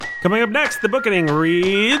Coming up next, the booking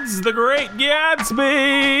reads The Great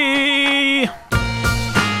Gatsby.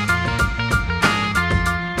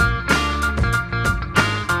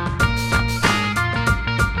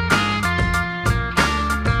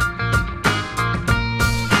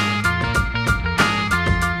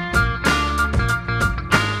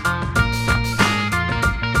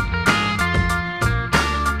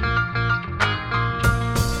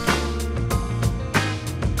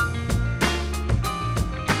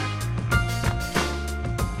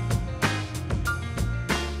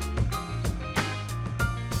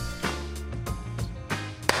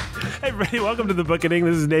 Hey everybody, welcome to The Booking.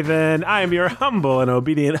 This is Nathan. I am your humble and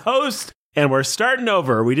obedient host, and we're starting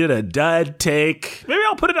over. We did a dud take. Maybe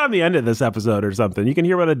I'll put it on the end of this episode or something. You can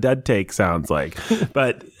hear what a dud take sounds like.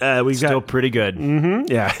 But we still pretty good.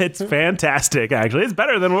 Yeah, it's fantastic, actually. It's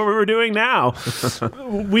better than what we were doing now.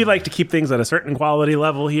 We like to keep things at a certain quality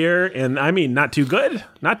level here, and I mean, not too good,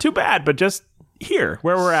 not too bad, but just here,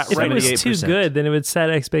 where we're at right now. If it was too good, then it would set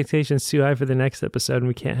expectations too high for the next episode, and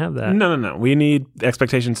we can't have that. No. We need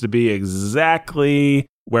expectations to be exactly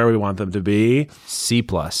where we want them to be. C+.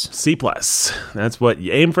 C+. That's what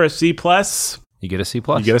you aim for, a C+. You get a C+.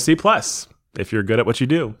 You get a C+, if you're good at what you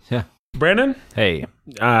do. Yeah. Brandon? Hey.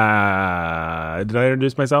 Did I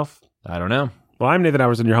introduce myself? I don't know. Well, I'm Nathan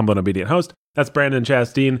Howerson, your humble and obedient host. That's Brandon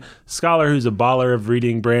Chastain, scholar who's a baller of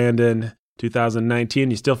reading. Brandon, 2019.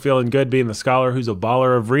 You still feeling good being the scholar who's a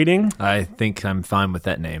baller of reading? I think I'm fine with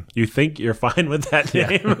that name. You think you're fine with that name?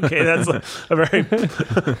 Yeah. Okay, that's a very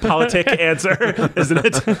politic answer, isn't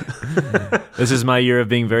it? This is my year of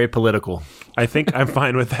being very political. I think I'm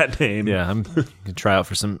fine with that name. Yeah, I'm going to try out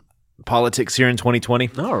for some politics here in 2020.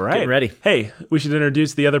 All right. Getting ready. Hey, we should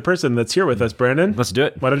introduce the other person that's here with us, Brandon. Let's do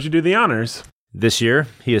it. Why don't you do the honors? This year,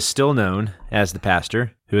 he is still known as the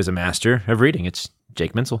pastor who is a master of reading. It's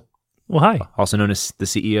Jake Menzel. Well, hi. Also known as the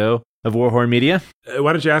CEO of Warhorn Media.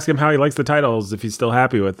 Why don't you ask him how he likes the titles, if he's still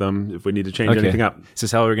happy with them, if we need to change anything up? Is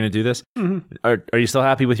this how we're going to do this? Mm-hmm. Are you still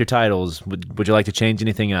happy with your titles? Would you like to change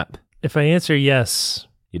anything up? If I answer yes.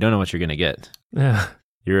 You don't know what you're going to get. Yeah.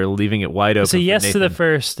 You're leaving it wide open. So yes Nathan. to the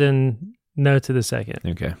first and no to the second.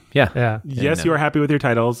 Okay. Yeah. Yeah. Yes, no. You are happy with your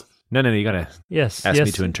titles. No, you got to ask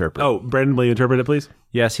me to interpret. Oh, Brandon, will you interpret it, please?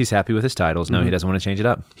 Yes, he's happy with his titles. No, he doesn't want to change it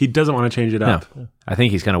up. He doesn't want to change it up. No. I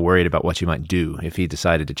think he's kind of worried about what you might do if he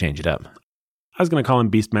decided to change it up. I was going to call him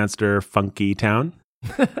Beastmaster Funky Town.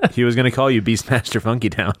 He was going to call you Beastmaster Funky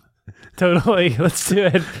Town. Totally. Let's do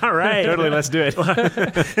it. All right. Totally, let's do it.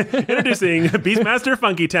 Introducing Beastmaster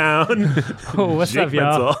Funky Town. Oh, what's Jake up,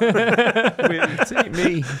 y'all?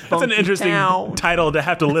 Me, That's an interesting title to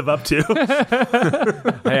have to live up to.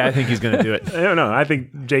 Hey, I think he's going to do it. I don't know. I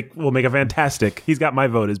think Jake will make a fantastic. He's got my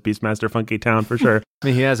vote as Beastmaster Funky Town for sure. I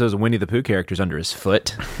mean, he has those Winnie the Pooh characters under his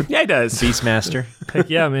foot. Yeah, he does. Beastmaster. Heck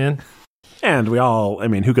yeah, man. And we all, I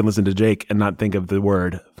mean, who can listen to Jake and not think of the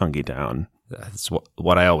word Funky Town? That's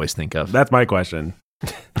what I always think of. That's my question.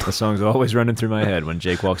 The song's always running through my head when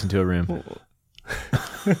Jake walks into a room.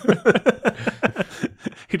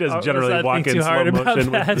 He does generally walk in slow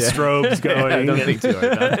motion with strobes going. I don't think too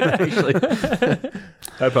hard about it, actually.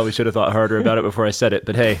 I probably should have thought harder about it before I said it,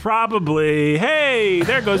 but hey. Probably. Hey,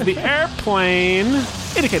 there goes the airplane.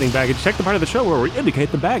 Indicating baggage. Check the part of the show where we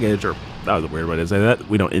indicate the baggage. Or, that was a weird way to say that.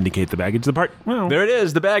 We don't indicate the baggage. The part, well. There it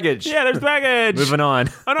is, the baggage. Yeah, there's the baggage. Moving on.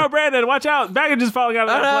 Oh no, Brandon, watch out. Baggage is falling out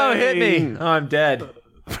of the plane. Oh no, hit me. Oh, I'm dead.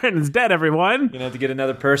 Brandon's dead, everyone. You're going to have to get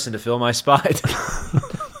another person to fill my spot.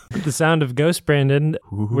 The sound of Ghost Brandon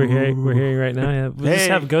we're hearing right now. Yeah. We'll just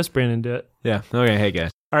have Ghost Brandon do it. Yeah. Okay, hey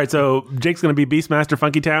guys. All right, so Jake's going to be Beastmaster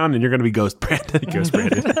Funky Town, and you're going to be Ghost Brandon. Ghost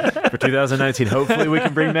Brandon. For 2019, hopefully we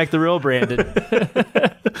can bring back the real Brandon.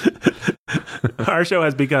 Our show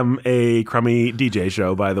has become a crummy DJ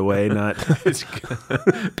show, by the way, not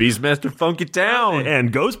Beastmaster Funky Town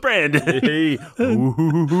and Ghost Brandon. Hey,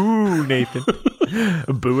 ooh, Nathan,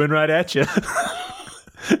 booing right at you.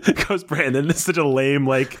 Ghost Brandon is such a lame,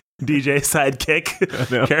 like, DJ sidekick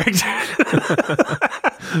character.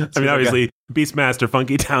 I mean, obviously, Beastmaster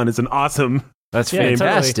Funky Town is an awesome. That's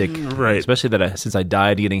fantastic, totally. Right? Especially that since I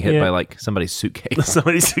died getting hit by like somebody's suitcase.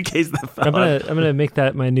 Somebody's suitcase that fell. I'm gonna make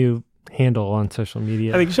that my new handle on social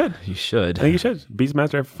media. I think you should. You should. I think you should.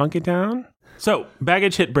 Beastmaster Funky Town. So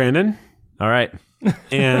baggage hit Brandon. All right.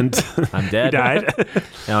 And I'm dead. He died.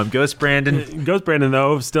 Now I'm Ghost Brandon. Ghost Brandon,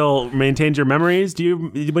 though, still maintains your memories. Do you,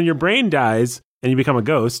 when your brain dies and you become a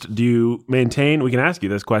ghost, do you maintain? We can ask you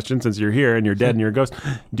this question since you're here and you're dead and you're a ghost.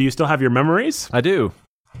 Do you still have your memories? I do.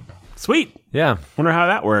 Sweet. Yeah. Wonder how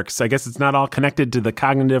that works. I guess it's not all connected to the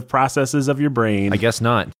cognitive processes of your brain. I guess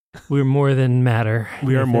not. We're more than matter.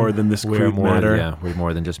 We are more than this crude matter. Yeah, we're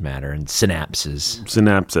more than just matter and synapses.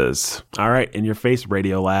 Synapses. All right, in your face,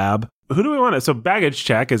 Radio Lab. Who do we want to? So baggage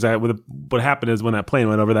check is what happened is when that plane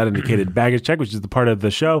went over, that indicated baggage check, which is the part of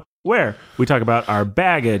the show where we talk about our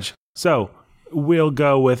baggage. So we'll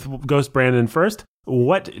go with Ghost Brandon first.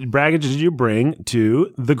 What baggage did you bring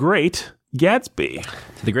to The Great Gatsby?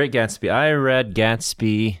 To The Great Gatsby. I read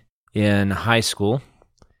Gatsby in high school,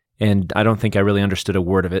 and I don't think I really understood a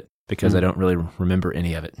word of it because I don't really remember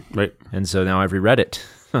any of it. Right. And so now I've reread it.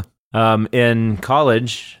 In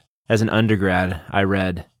college, as an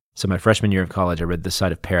undergrad, so my freshman year of college, I read This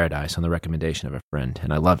Side of Paradise on the recommendation of a friend,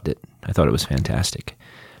 and I loved it. I thought it was fantastic.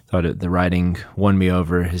 The writing won me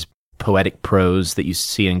over, his poetic prose that you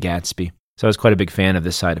see in Gatsby. So I was quite a big fan of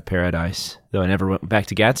This Side of Paradise, though I never went back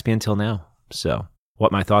to Gatsby until now. So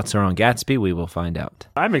what my thoughts are on Gatsby, we will find out.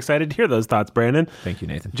 I'm excited to hear those thoughts, Brandon. Thank you,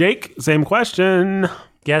 Nathan. Jake, same question.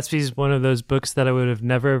 Gatsby's one of those books that I would have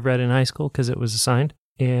never read in high school because it was assigned,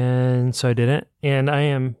 and so I didn't. And I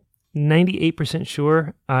am 98%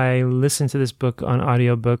 sure I listened to this book on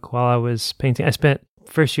audiobook while I was painting. I spent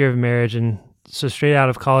first year of marriage, and so straight out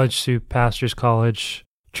of college through pastor's college,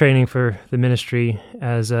 training for the ministry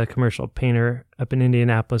as a commercial painter up in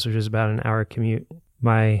Indianapolis, which is about an hour commute.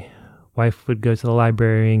 My wife would go to the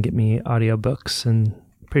library and get me audiobooks, and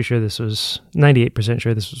pretty sure 98%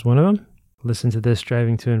 sure this was one of them. Listened to this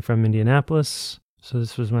driving to and from Indianapolis. So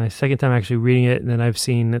this was my second time actually reading it, and then I've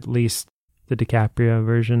seen at least the DiCaprio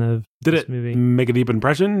version of this movie. Did it make a deep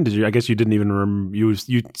impression? Did you? I guess you didn't even remember.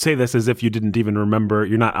 You say this as if you didn't even remember.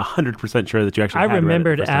 You're not 100% sure that you actually. I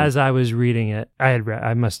remembered read it as I was reading it.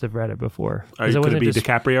 I must have read it before. Could it be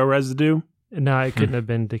DiCaprio residue? No, it couldn't have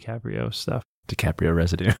been DiCaprio stuff. DiCaprio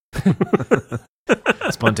residue.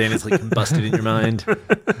 Spontaneously combusted in your mind.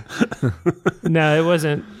 No, it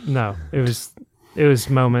wasn't. No, it was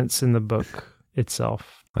moments in the book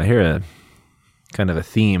itself. I hear a kind of a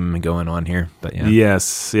theme going on here, but yeah.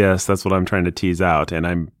 Yes, that's what I'm trying to tease out, and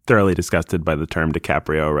I'm thoroughly disgusted by the term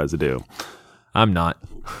DiCaprio residue. I'm not.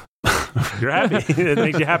 You're happy. It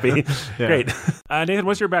makes you happy. Yeah. Great. Nathan,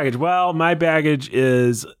 what's your baggage? Well, my baggage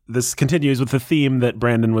is, this continues with the theme that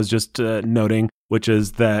Brandon was just noting, which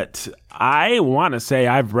is that I want to say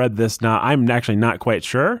I've read this now. I'm actually not quite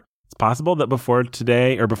sure. It's possible that before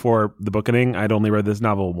today, or before the bookening, I'd only read this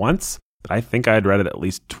novel once, but I think I'd read it at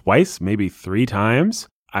least twice, maybe 3 times.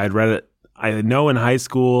 I'd read it, I know, in high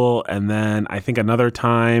school, and then I think another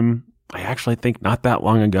time, I actually think not that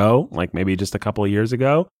long ago, like maybe just a couple of years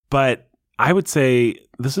ago. But I would say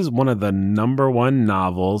this is one of the number one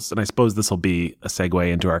novels, and I suppose this will be a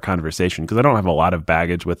segue into our conversation because I don't have a lot of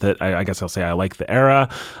baggage with it. I guess I'll say I like the era.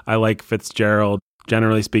 I like Fitzgerald.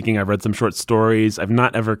 Generally speaking, I've read some short stories. I've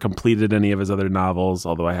not ever completed any of his other novels,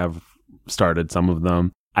 although I have started some of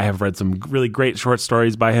them. I have read some really great short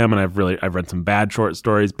stories by him, and I've read some bad short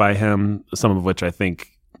stories by him, some of which I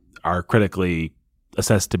think are critically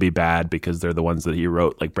assessed to be bad because they're the ones that he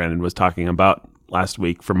wrote, like Brandon was talking about last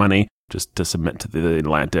week, for money, just to submit to the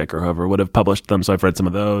Atlantic or whoever would have published them. So I've read some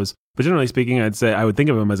of those. But generally speaking, I'd say I would think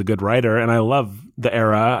of him as a good writer, and I love the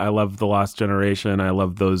era. I love The Lost Generation. I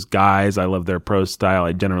love those guys. I love their prose style.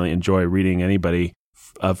 I generally enjoy reading anybody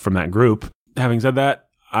from that group. Having said that,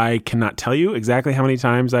 I cannot tell you exactly how many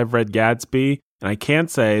times I've read Gatsby, and I can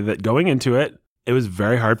say that going into it, it was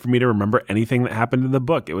very hard for me to remember anything that happened in the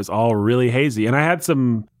book. It was all really hazy. And I had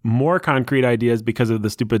some more concrete ideas because of the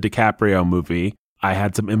stupid DiCaprio movie. I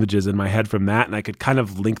had some images in my head from that, and I could kind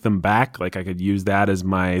of link them back. Like I could use that as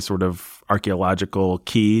my sort of archaeological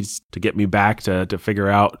keys to get me back to figure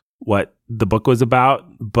out what the book was about.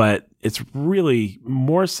 But it's really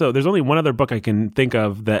more so. There's only one other book I can think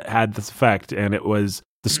of that had this effect, and it was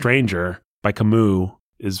The Stranger by Camus.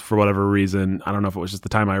 Is for whatever reason, I don't know if it was just the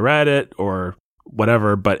time I read it or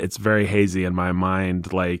whatever, but it's very hazy in my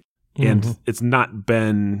mind. Like, and it's not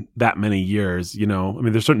been that many years, you know. I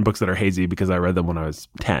mean, there's certain books that are hazy because I read them when I was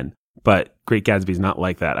 10, but Great Gatsby's not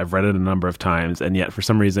like that. I've read it a number of times, and yet for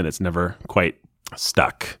some reason it's never quite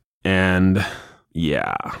stuck. And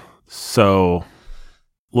yeah, so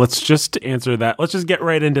let's just answer that. Let's just get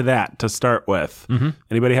right into that to start with.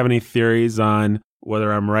 Anybody have any theories on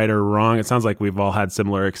whether I'm right or wrong? It sounds like we've all had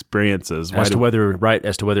similar experiences. As to whether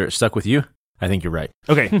it stuck with you, I think you're right.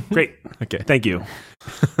 Okay, great. Okay. Thank you.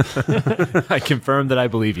 I confirm that I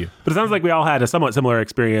believe you. But it sounds like we all had a somewhat similar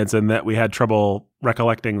experience in that we had trouble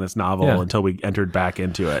recollecting this novel until we entered back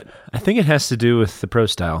into it. I think it has to do with the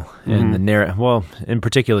prose style and the narrative. Well, in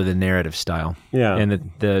particular, the narrative style. Yeah.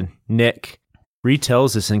 And the Nick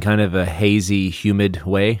retells this in kind of a hazy, humid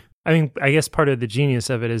way. I mean, I guess part of the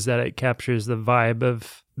genius of it is that it captures the vibe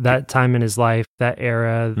of that time in his life, that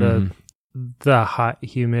era, the hot,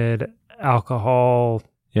 humid alcohol.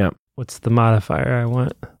 Yeah. What's the modifier I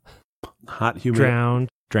want? Hot, humid.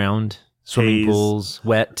 Drowned. Swimming Haze. pools.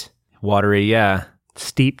 Wet. Watery. Yeah.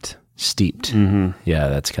 Steeped. Mm-hmm. Yeah,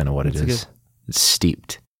 that's kind of what it That's is. It's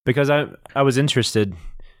steeped. Because I was interested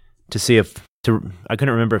to see I couldn't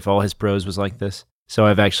remember if all his prose was like this. So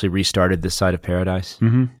I've actually restarted This Side of Paradise.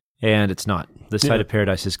 Mm-hmm. And it's not. This Side of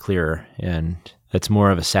Paradise is clearer, and it's more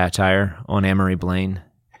of a satire on Amory Blaine.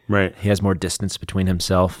 Right. He has more distance between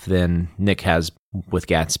himself than Nick has with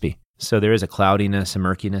Gatsby. So there is a cloudiness, a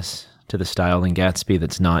murkiness to the style in Gatsby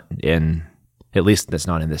that's not in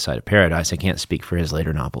This Side of Paradise. I can't speak for his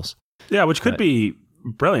later novels. Yeah, which could be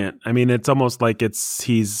brilliant. I mean, it's almost like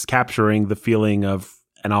he's capturing the feeling of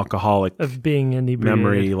an alcoholic Of being inebriated.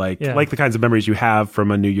 memory, like the kinds of memories you have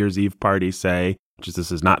from a New Year's Eve party, say.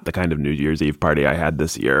 This is not the kind of New Year's Eve party I had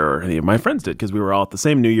this year or any of my friends did, because we were all at the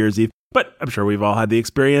same New Year's Eve. But I'm sure we've all had the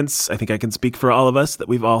experience. I think I can speak for all of us that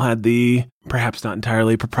we've all had the perhaps not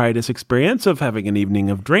entirely propitious experience of having an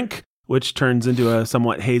evening of drink, which turns into a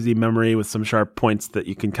somewhat hazy memory with some sharp points that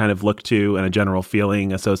you can kind of look to and a general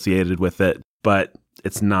feeling associated with it. But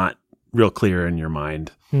it's not real clear in your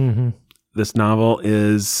mind. Mm-hmm. This novel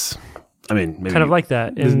is, maybe Kind of like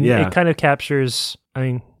that. And Yeah. it kind of captures,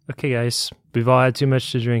 okay, guys, we've all had too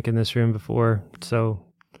much to drink in this room before. So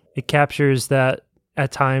it captures that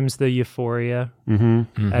at times the euphoria,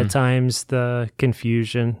 at times the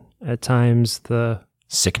confusion, at times the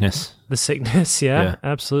Sickness. sickness. Yeah,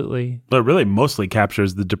 absolutely. But it really mostly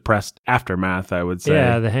captures the depressed aftermath, I would say.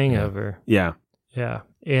 Yeah, the hangover. Yeah. Yeah.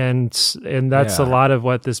 And that's a lot of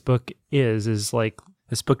what this book is like,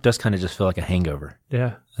 This book does kind of just feel like a hangover.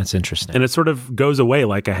 yeah. That's interesting. And it sort of goes away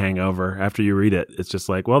like a hangover after you read it. It's just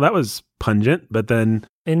like, well, that was pungent, but then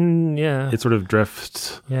And yeah. it sort of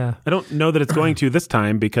drifts. Yeah. I don't know that it's going to this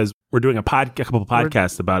time because we're doing a couple of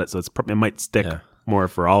podcasts about it, so it might stick more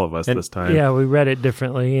for all of us this time. Yeah, we read it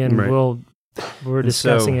differently, and Right. we're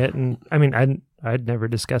discussing it. And I'd never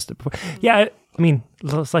discussed it before. Yeah,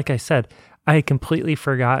 it's like I said, I had completely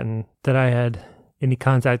forgotten that I had any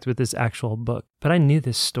contact with this actual book, but I knew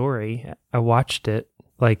this story. I watched it.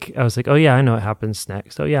 Like, I was like, oh yeah, I know what happens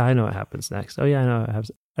next. Oh yeah, I know what happens next. Oh yeah, I know what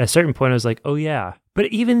happens. At a certain point, I was like, oh yeah. But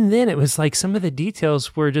even then, it was like some of the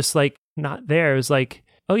details were just like not there. It was like,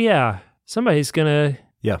 oh yeah, somebody's gonna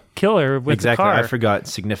kill her with the car. I forgot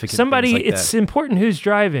significant Somebody, things like it's that. important who's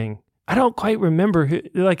driving. I don't quite remember who.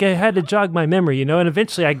 Like, I had to jog my memory, and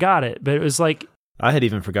eventually I got it. But it was like, I had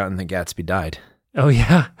even forgotten that Gatsby died. oh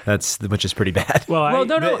yeah. Which is pretty bad. Well,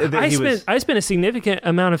 no. he I spent a significant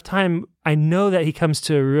amount of time. I know that he comes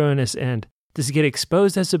to a ruinous end. Does he get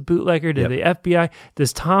exposed as a bootlegger to the FBI?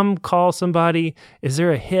 Does Tom call somebody? Is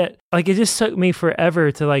there a hit? Like, it just took me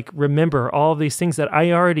forever to like remember all of these things that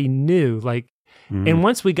I already knew. Like, and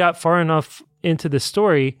once we got far enough into the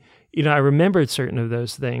story, I remembered certain of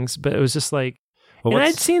those things. But it was just like, and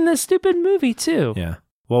I'd seen this stupid movie too. Yeah.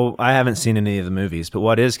 Well, I haven't seen any of the movies, but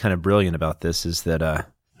what is kind of brilliant about this is that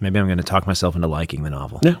maybe I'm going to talk myself into liking the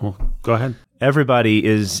novel. Yeah, well, go ahead. Everybody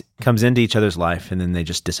comes into each other's life and then they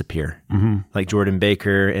just disappear. Mm-hmm. Like Jordan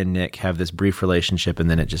Baker and Nick have this brief relationship and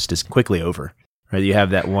then it just is quickly over. Right? You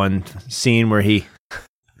have that one scene where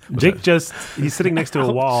Jake he's sitting next to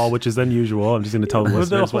a wall, which is unusual. I'm just going to tell the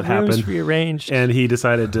listeners what happened. Rearranged. And he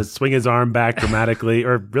decided to swing his arm back dramatically,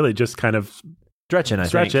 or really just kind of stretch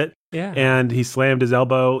it. Yeah. And he slammed his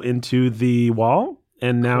elbow into the wall,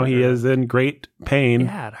 and now he is in great pain.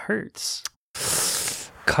 Yeah, it hurts.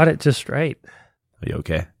 Caught it just right. Are you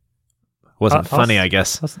okay? Wasn't funny, I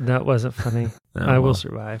guess. That wasn't funny. No, I will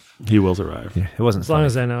survive. He will survive. Yeah, it wasn't As funny. long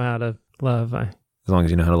as I know how to love. As long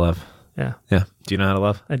as you know how to love. Yeah. Yeah. Do you know how to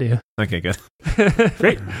love? I do. Okay, good.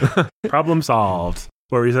 Great. Problem solved.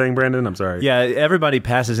 What were you saying, Brandon? I'm sorry. Yeah, everybody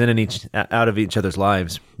passes in and out of each other's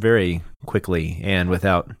lives very quickly and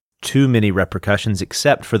without too many repercussions,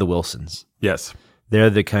 except for the Wilsons. Yes. They're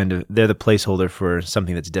the placeholder for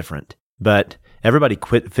something that's different. But everybody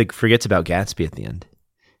forgets about Gatsby at the end.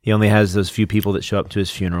 He only has those few people that show up to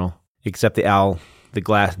his funeral, except the owl, the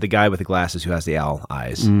guy with the glasses who has the owl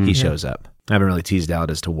eyes. He shows up. I haven't really teased out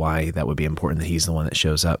as to why that would be important that he's the one that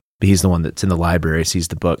shows up. But he's the one that's in the library, sees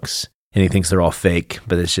the books, and he thinks they're all fake,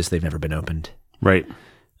 but it's just they've never been opened. Right.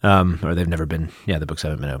 Or they've never been, the books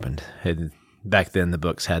haven't been opened. Back then, the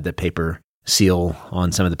books had the paper seal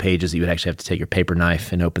on some of the pages that you would actually have to take your paper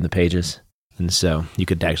knife and open the pages. And so you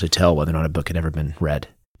could actually tell whether or not a book had ever been read.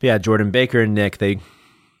 But yeah, Jordan Baker and Nick, they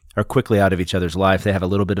are quickly out of each other's life. They have a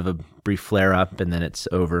little bit of a brief flare-up, and then it's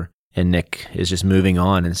over. and Nick is just moving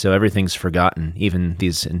on. And so everything's forgotten. Even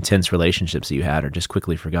these intense relationships that you had are just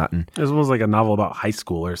quickly forgotten. It was almost like a novel about high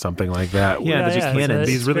school or something like that. Yeah, where they're just canon.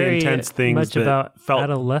 These really intense things much that about felt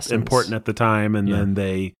adolescence. important at the time, and then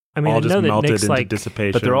they I mean, all I just know that melted Nick's into like,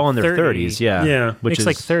 dissipation. But they're all in their 30. 30s, yeah. Yeah. Which Nick's is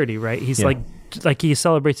like 30, right? He's yeah. like he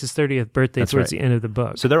celebrates his 30th birthday That's towards right. the end of the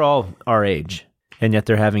book. So they're all our age, and yet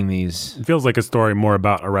they're having these. It feels like a story more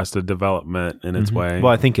about Arrested Development in its way.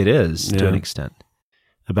 Well, I think it is to Yeah. an extent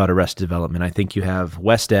about Arrested Development. I think you have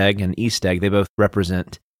West Egg and East Egg. They both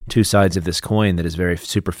represent two sides of this coin that is very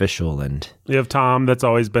superficial. And You have Tom that's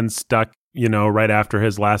always been stuck, right after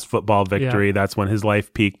his last football victory. Yeah. That's when his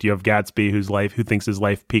life peaked. You have Gatsby who thinks his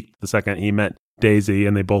life peaked the second he met Daisy,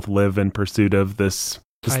 and they both live in pursuit of this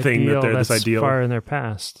thing that they're that's this ideal. far in their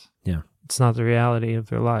past. Yeah. It's not the reality of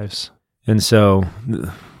their lives. And so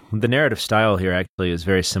the narrative style here actually is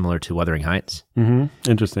very similar to Wuthering Heights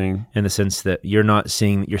Interesting. in the sense that you're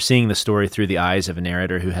seeing the story through the eyes of a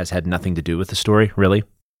narrator who has had nothing to do with the story, really.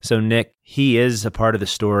 So Nick, he is a part of the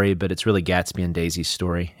story, but it's really Gatsby and Daisy's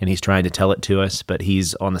story, and he's trying to tell it to us, but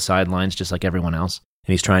he's on the sidelines just like everyone else,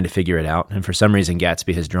 and he's trying to figure it out. And for some reason,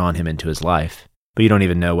 Gatsby has drawn him into his life, but you don't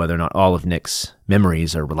even know whether or not all of Nick's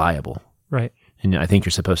memories are reliable. Right. And I think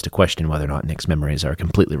you're supposed to question whether or not Nick's memories are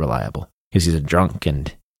completely reliable. Is he a drunk,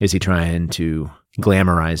 and is he trying to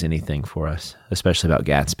glamorize anything for us, especially about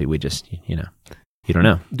Gatsby? We just, you don't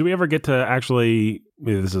know. Do we ever get to actually,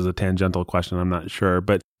 maybe this is a tangential question, I'm not sure,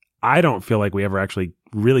 but I don't feel like we ever actually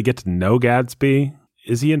really get to know Gatsby.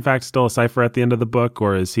 Is he in fact still a cipher at the end of the book,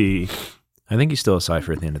 or is he... I think he's still a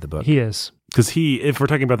cipher at the end of the book. He is. Because if we're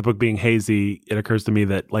talking about the book being hazy, it occurs to me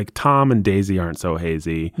that like Tom and Daisy aren't so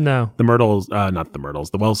hazy. No. The Myrtles, not the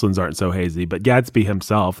Myrtles, the Wilsons aren't so hazy, but Gatsby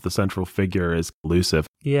himself, the central figure, is elusive.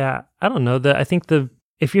 Yeah. I don't know. I think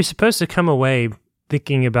if you're supposed to come away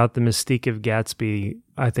thinking about the mystique of Gatsby,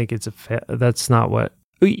 I think that's not what...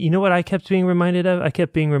 You know what I kept being reminded of? I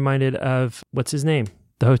kept being reminded of, what's his name?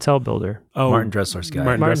 The hotel builder. Oh, Martin Dressler's guy.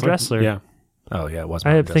 Martin Dressler. Yeah. Oh, yeah, it was I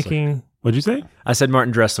Martin am Dressler. thinking... What'd you say? I said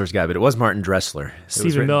Martin Dressler's guy, but it was Martin Dressler. It was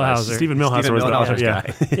Stephen written by Milhauser. Stephen Milhauser was the author, yeah.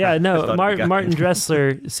 guy. Yeah, no, Thought the guy. Martin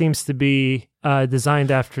Dressler seems to be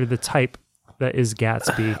designed after the type that is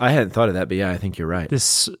Gatsby. I hadn't thought of that, but yeah, I think you're right.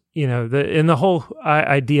 This, the whole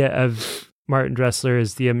idea of Martin Dressler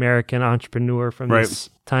as the American entrepreneur from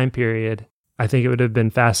this time period. I think it would have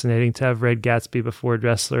been fascinating to have read Gatsby before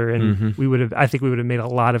Dressler, and I think we would have made a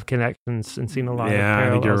lot of connections and seen a lot of parallels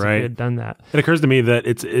I think you're right. if we had done that. It occurs to me that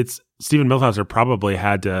it's Stephen Milhauser probably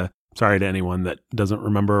had to, sorry to anyone that doesn't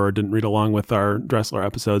remember or didn't read along with our Dressler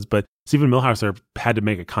episodes, but Stephen Milhauser had to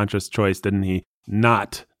make a conscious choice, didn't he,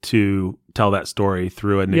 not to tell that story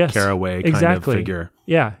through a Nick Carraway kind of figure.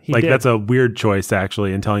 Yeah, he like did. That's a weird choice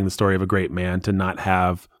actually in telling the story of a great man, to not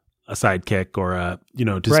have a sidekick or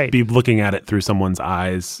just be looking at it through someone's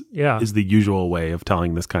eyes. Yeah, is the usual way of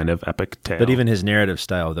telling this kind of epic tale. But even his narrative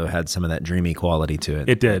style, though, had some of that dreamy quality to it.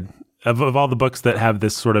 It did. Of all the books that have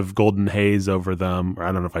this sort of golden haze over them, or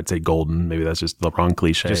I don't know if I'd say golden, maybe that's just the wrong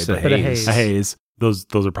cliche. Just but a haze. A haze. These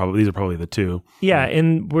are probably the two. Yeah,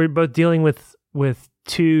 and we're both dealing with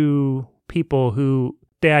two people who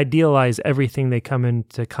they idealize everything they come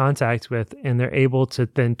into contact with, and they're able to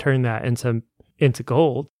then turn that into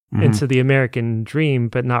gold, into the American dream,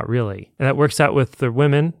 but not really. And that works out with their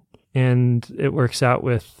women, and it works out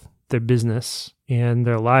with their business and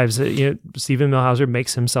their lives. Stephen Milhauser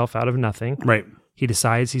makes himself out of nothing. Right. He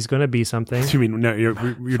decides he's going to be something. You mean no? You're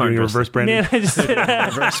doing a reverse branding. Man, I just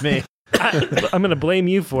Reverse me. I'm going to blame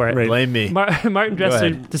you for it. Right. Blame me. Martin Dressler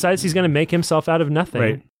decides he's going to make himself out of nothing.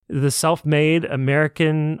 Right. The self-made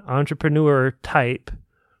American entrepreneur type,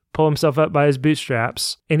 pull himself up by his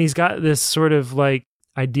bootstraps, and he's got this sort of like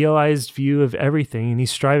idealized view of everything, and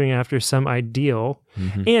he's striving after some ideal.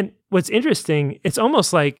 Mm-hmm. And what's interesting, it's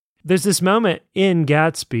almost like there's this moment in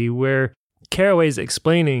Gatsby where Carraway's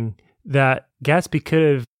explaining that Gatsby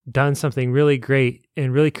could have done something really great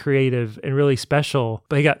and really creative and really special,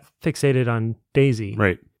 but he got fixated on Daisy.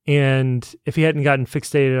 Right. And if he hadn't gotten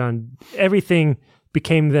fixated on everything,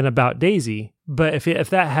 became then about Daisy. But if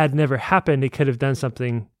that had never happened, he could have done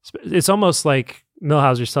something. It's almost like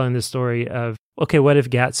Milhauser's telling this story of, okay, what if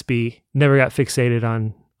Gatsby never got fixated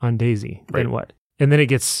on Daisy? Right. Then what? And then it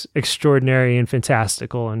gets extraordinary and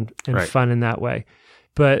fantastical and Right. fun in that way.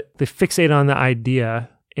 But they fixate on the idea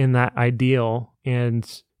and that ideal,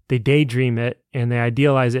 and they daydream it, and they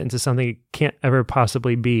idealize it into something it can't ever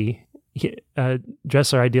possibly be.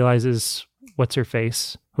 Dressler idealizes what's her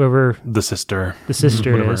face, whoever The sister,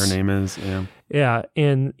 whatever is. her name is. Yeah. Yeah,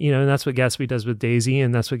 and and that's what Gatsby does with Daisy,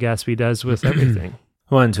 and that's what Gatsby does with everything.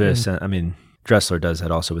 Well, and to a sense, I mean, Dressler does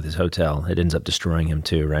that also with his hotel. It ends up destroying him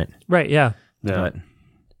too, right? Right, yeah. Yeah.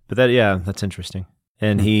 But that's interesting.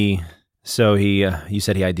 And you said he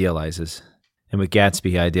idealizes. And with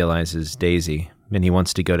Gatsby, he idealizes Daisy. And he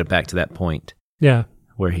wants to go back to that point. Yeah.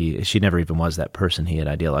 Where she never even was that person he had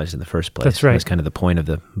idealized in the first place. That's right. That's kind of the point of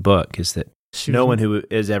the book, is that no one who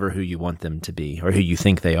is ever who you want them to be or who you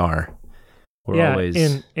think they are.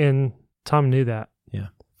 And Tom knew that. Yeah.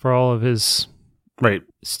 For all of his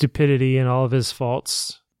stupidity and all of his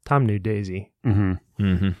faults, Tom knew Daisy. Mm-hmm.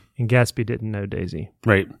 Mm-hmm. And Gatsby didn't know Daisy.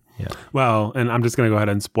 Right. Yeah. Well, and I'm just going to go ahead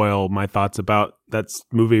and spoil my thoughts about that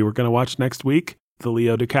movie we're going to watch next week, the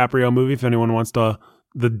Leo DiCaprio movie. If anyone wants to,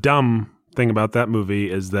 the dumb thing about that movie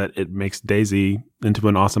is that it makes Daisy into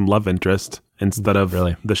an awesome love interest instead of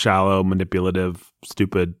the shallow, manipulative,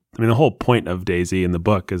 stupid. I mean, the whole point of Daisy in the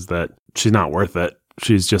book is that she's not worth it.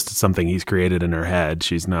 She's just something he's created in her head.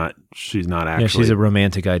 She's not actually. Yeah, she's a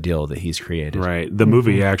romantic ideal that he's created. Right. The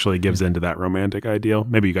movie actually gives into that romantic ideal.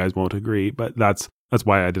 Maybe you guys won't agree, but that's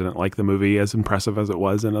why I didn't like the movie as impressive as it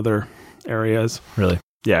was in other areas. Really?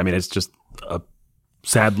 Yeah, I mean, it's just a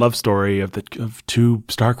sad love story of two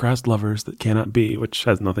star-crossed lovers that cannot be, which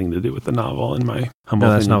has nothing to do with the novel in my humble opinion.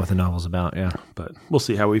 No, that's not what the novel's about, yeah. But we'll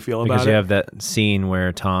see how we feel about it. Because you have that scene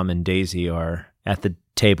where Tom and Daisy are at the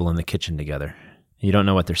table in the kitchen together. You don't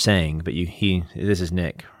know what they're saying, but this is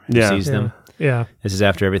Nick who sees them. Yeah. This is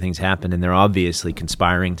after everything's happened, and they're obviously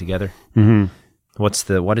conspiring together. Mm-hmm.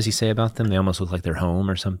 What does he say about them? They almost look like they're home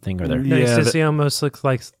or something, or they're he says they almost look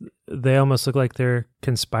like they're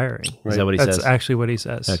conspiring. Is that what he says? That's actually what he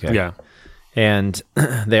says. Okay. Yeah. And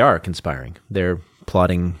they are conspiring. They're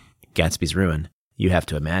plotting Gatsby's ruin. You have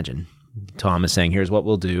to imagine. Tom is saying, here's what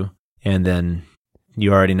we'll do. And then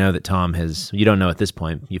you already know that you don't know at this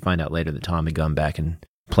point, you find out later that Tom had gone back and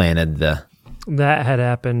planted the That had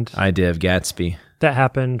happened. idea of Gatsby. That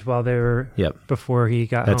happened while they were, before he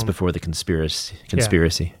got That's home. before the conspiracy.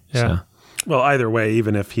 Yeah. So. Well, either way,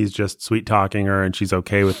 even if he's just sweet-talking her and she's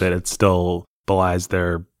okay with it, it still belies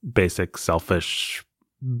their basic selfish,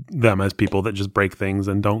 them as people that just break things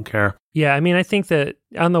and don't care. Yeah, I mean, I think that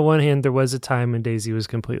on the one hand, there was a time when Daisy was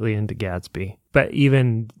completely into Gatsby. But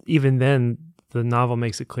even then, the novel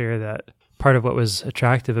makes it clear that part of what was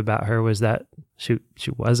attractive about her was that she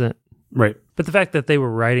wasn't. Right. But the fact that they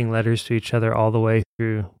were writing letters to each other all the way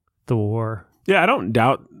through the war. Yeah, I don't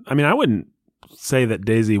doubt. I mean, I wouldn't say that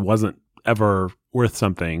Daisy wasn't ever worth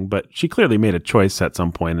something, but she clearly made a choice at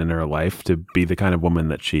some point in her life to be the kind of woman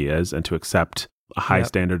that she is and to accept a high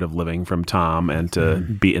standard of living from Tom and to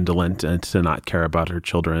be indolent and to not care about her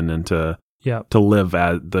children and to live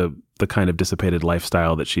at the kind of dissipated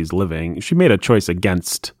lifestyle that she's living. She made a choice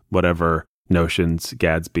against whatever notions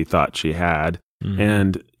Gatsby thought she had.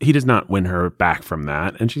 And he does not win her back from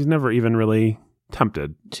that. And she's never even really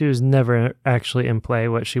tempted. She was never actually in play.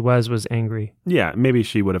 What she was angry. Yeah, maybe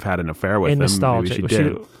she would have had an affair with him. Nostalgic. Maybe she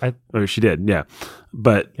did. She did, yeah.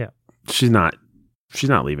 But she's not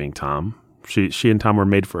leaving Tom. She and Tom were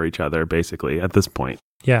made for each other, basically, at this point.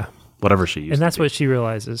 Yeah. Whatever she used And that's to be. what she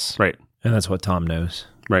realizes. Right. And that's what Tom knows.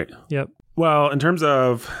 Right. Yep. Well, in terms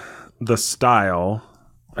of the style,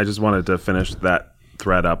 I just wanted to finish that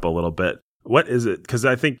thread up a little bit. What is it? Because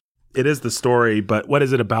I think it is the story, but what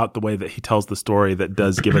is it about the way that he tells the story that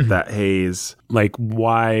does give it that haze? Like,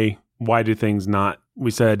 why do things not... We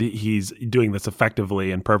said he's doing this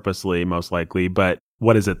effectively and purposely, most likely, but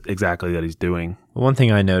what is it exactly that he's doing? One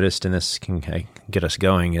thing I noticed, and this can get us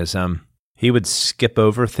going, is he would skip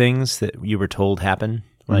over things that you were told happen.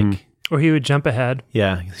 Like, or he would jump ahead.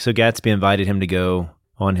 Yeah. So Gatsby invited him to go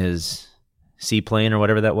on his seaplane or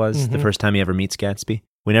whatever that was, the first time he ever meets Gatsby.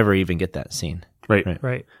 We never even get that scene.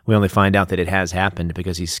 Right. We only find out that it has happened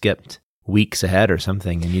because he skipped weeks ahead or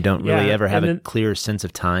something, and you don't really ever have a clear sense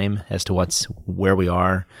of time as to where we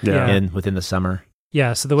are within the summer.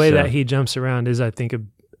 Yeah, so the way that he jumps around is, I think,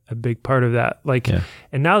 a big part of that.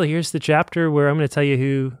 And now here's the chapter where I'm going to tell you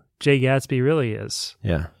who Jay Gatsby really is.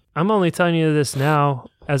 Yeah. I'm only telling you this now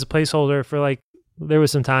as a placeholder for there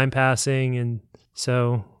was some time passing, and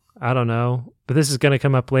so I don't know. But this is going to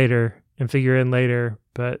come up later and figure in later,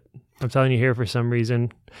 but I'm telling you here for some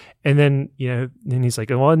reason. And then, then he's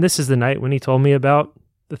like, well, and this is the night when he told me about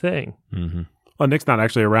the thing. Mm-hmm. Well, Nick's not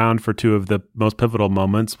actually around for two of the most pivotal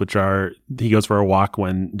moments, which are he goes for a walk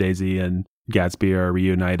when Daisy and Gatsby are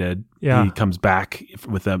reunited. Yeah. He comes back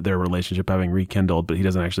with their relationship having rekindled, but he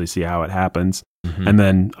doesn't actually see how it happens. Mm-hmm. And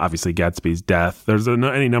then, obviously, Gatsby's death. There's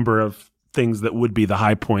any number of things that would be the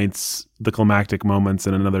high points, the climactic moments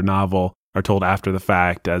in another novel are told after the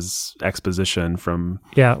fact as exposition from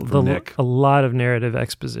Nick. A lot of narrative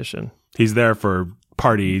exposition. He's there for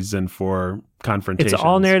parties and for confrontations. It's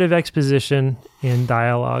all narrative exposition and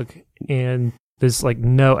dialogue, and there's like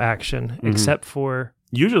no action except for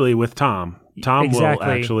usually with Tom. Tom will Exactly.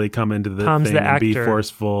 actually come into the Tom's thing the and be actor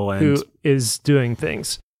forceful and who is doing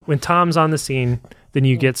things. When Tom's on the scene, then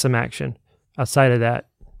you get some action. Outside of that,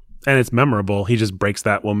 it's memorable. He just breaks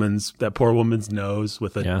that poor woman's nose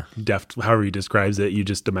with a deft, however he describes it. You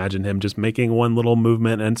just imagine him just making one little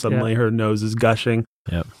movement and suddenly her nose is gushing.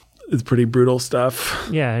 Yep. It's pretty brutal stuff.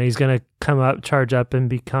 yeah, and he's going to come up, charge up, and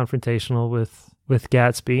be confrontational with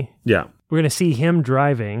Gatsby. Yeah. We're going to see him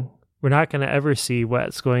driving. We're not going to ever see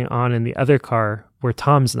what's going on in the other car where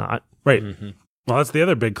Tom's not. Right. Mm-hmm. Well, that's the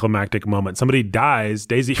other big climactic moment. Somebody dies,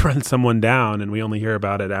 Daisy runs someone down, and we only hear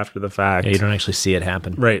about it after the fact. Yeah, you don't actually see it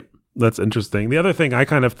happen. Right. That's interesting. The other thing I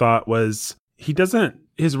kind of thought was he doesn't,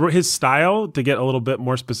 his style, to get a little bit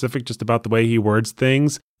more specific just about the way he words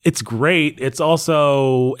things, it's great. It's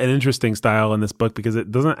also an interesting style in this book because it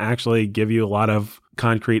doesn't actually give you a lot of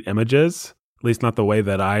concrete images, at least not the way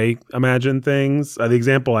that I imagine things. The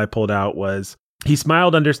example I pulled out was, he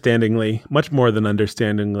smiled understandingly, much more than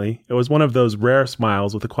understandingly. It was one of those rare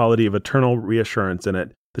smiles with the quality of eternal reassurance in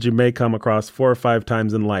it that you may come across 4 or 5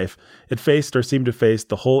 times in life. It faced or seemed to face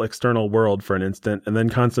the whole external world for an instant and then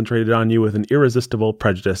concentrated on you with an irresistible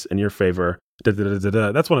prejudice in your favor.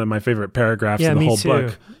 That's one of my favorite paragraphs in the whole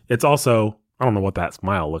book. It's also, I don't know what that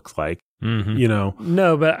smile looks like, you know?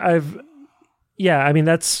 No, but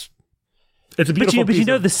that's... It's a beautiful but you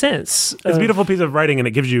know the sense. It's a beautiful piece of writing, and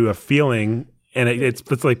it gives you a feeling, and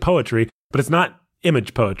it's like poetry, but it's not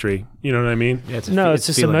image poetry. You know what I mean? Yeah, it's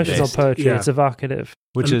just emotional poetry. Yeah. It's evocative.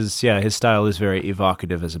 Which is, his style is very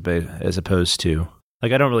evocative as opposed to,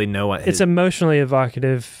 like, I don't really know what... It's emotionally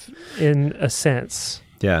evocative in a sense.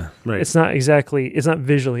 Yeah. Right. It's not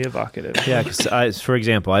visually evocative. Yeah, because for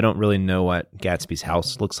example, I don't really know what Gatsby's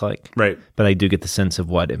house looks like. Right. But I do get the sense of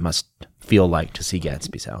what it must feel like to see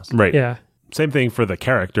Gatsby's house. Right. Yeah. Same thing for the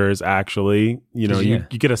characters, actually. You know, you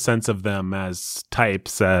get a sense of them as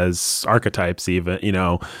types, as archetypes even. You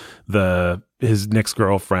know, his next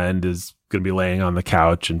girlfriend is going to be laying on the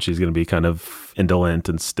couch and she's going to be kind of indolent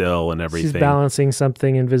and still and everything. She's balancing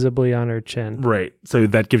something invisibly on her chin. Right. So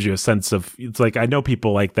that gives you a sense of, it's like, I know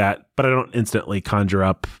people like that, but I don't instantly conjure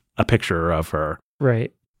up a picture of her.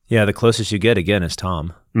 Right. Yeah, the closest you get, again, is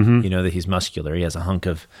Tom. Mm-hmm. You know that he's muscular. He has a hunk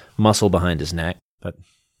of muscle behind his neck. But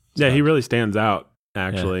he really stands out,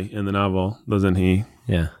 actually, in the novel, doesn't he?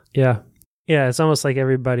 Yeah. Yeah. Yeah, it's almost like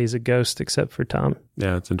everybody's a ghost except for Tom.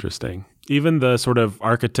 Yeah, it's interesting. Even the sort of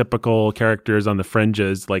archetypical characters on the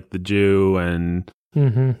fringes, like the Jew, and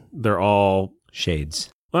they're all...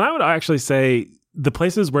 shades. Well, I would actually say the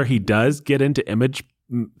places where he does get into image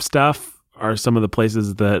stuff are some of the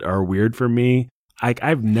places that are weird for me.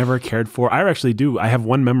 I've never cared for... I actually do. I have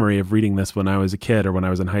one memory of reading this when I was a kid or when I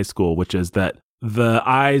was in high school, which is that the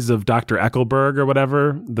eyes of Dr. Eckelberg or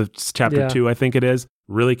whatever, the chapter 2, I think it is,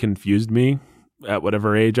 really confused me at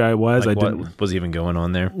whatever age I was. Like what was even going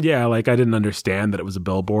on there? Yeah, like I didn't understand that it was a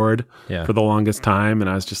billboard for the longest time. And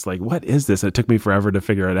I was just like, what is this? And it took me forever to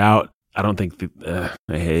figure it out. I don't think I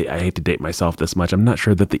hate to date myself this much. I'm not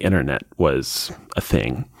sure that the internet was a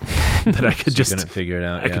thing that I could just figure it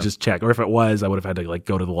out. I could just check. Or if it was, I would have had to like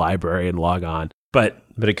go to the library and log on. But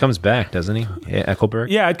it comes back, doesn't he? Eckelberg?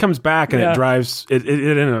 Yeah, it comes back and it drives, it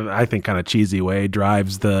in a, I think, kind of cheesy way,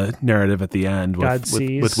 drives the narrative at the end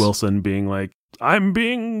with Wilson being like, I'm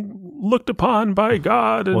being looked upon by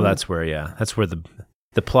God. And, well, that's where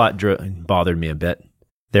the plot bothered me a bit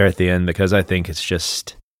there at the end, because I think it's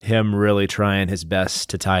just him really trying his best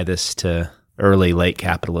to tie this to early, late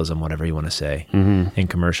capitalism, whatever you want to say, and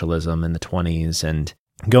commercialism in the 1920s, and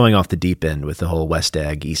going off the deep end with the whole West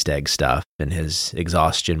Egg, East Egg stuff, and his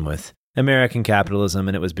exhaustion with American capitalism,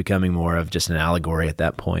 and it was becoming more of just an allegory at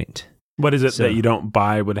that point. What is it that you don't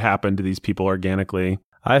buy would happen to these people organically?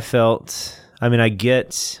 I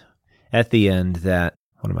get at the end that,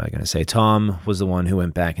 what am I going to say? Tom was the one who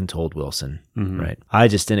went back and told Wilson, right? I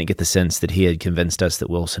just didn't get the sense that he had convinced us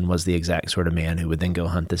that Wilson was the exact sort of man who would then go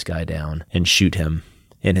hunt this guy down and shoot him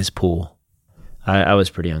in his pool. I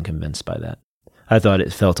was pretty unconvinced by that. I thought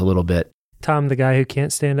it felt a little bit... Tom, the guy who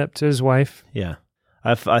can't stand up to his wife? Yeah.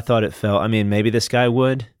 I thought it felt... I mean, maybe this guy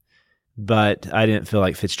would, but I didn't feel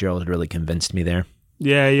like Fitzgerald had really convinced me there.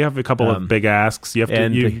 Yeah, you have a couple of big asks. You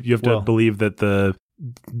have to believe that the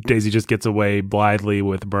Daisy just gets away blithely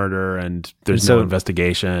with murder and there's no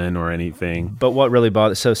investigation or anything. But what really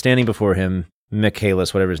bothered... So standing before him,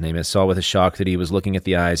 Michaelis, whatever his name is, saw with a shock that he was looking at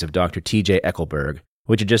the eyes of Dr. T.J. Eckelberg,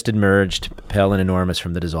 which had just emerged, pale and enormous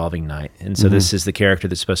from the dissolving night. And so this is the character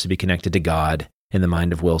that's supposed to be connected to God in the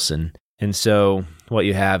mind of Wilson. And so what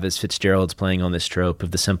you have is Fitzgerald's playing on this trope of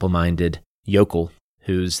the simple-minded yokel,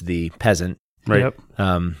 who's the peasant, Right.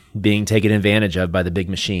 Yep. being taken advantage of by the big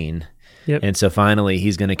machine. Yep. And so finally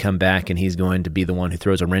he's going to come back and he's going to be the one who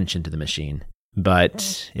throws a wrench into the machine.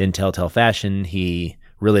 But in Telltale fashion, he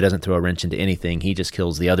really doesn't throw a wrench into anything. He just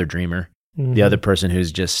kills the other dreamer, the other person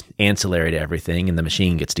who's just ancillary to everything, and the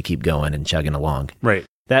machine gets to keep going and chugging along. Right.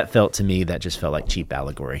 That felt to me, that just felt like cheap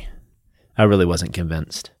allegory. I really wasn't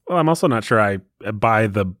convinced. Well, I'm also not sure I buy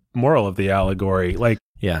the moral of the allegory. Like,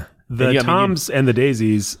 Yeah. the Toms and the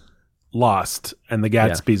Daisies lost and the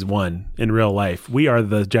Gatsbys won in real life. We are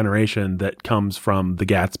the generation that comes from the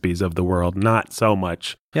Gatsbys of the world, not so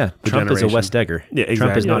much. Yeah, the Trump is a generation. West Egger. Yeah, exactly.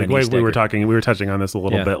 Trump is not an East we were Egger. touching on this a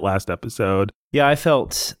little bit last episode. Yeah, I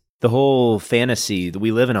felt the whole fantasy,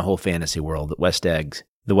 we live in a whole fantasy world that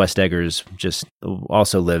the West Eggers just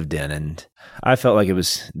also lived in. And I felt like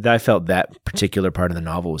I felt that particular part of the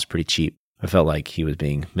novel was pretty cheap. I felt like he was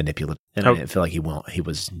being manipulative. And I didn't feel like he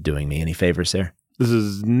was doing me any favors there. This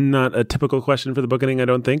is not a typical question for the book ending, I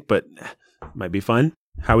don't think, but might be fun.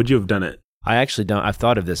 How would you have done it? I actually don't. I've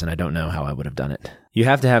thought of this and I don't know how I would have done it. You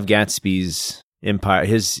have to have Gatsby's empire,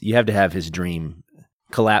 you have to have his dream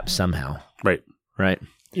collapse somehow. Right. Right?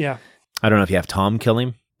 Yeah. I don't know if you have Tom kill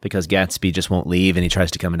him because Gatsby just won't leave and he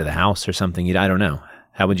tries to come into the house or something. I don't know.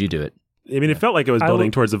 How would you do it? I mean, it felt like it was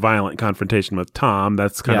building towards a violent confrontation with Tom.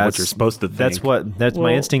 That's kind of what you're supposed to think.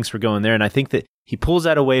 My instincts were going there. And I think that he pulls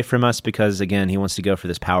that away from us because, again, he wants to go for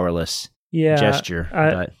this powerless gesture.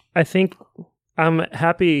 I think I'm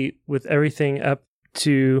happy with everything up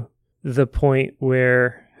to the point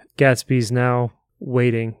where Gatsby's now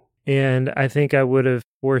waiting. And I think I would have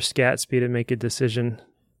forced Gatsby to make a decision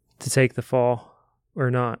to take the fall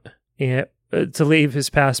or not, and to leave his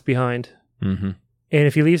past behind. Mm-hmm. And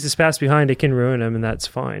if he leaves his past behind, it can ruin him, and that's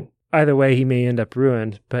fine. Either way, he may end up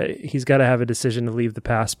ruined, but he's got to have a decision to leave the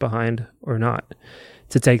past behind or not,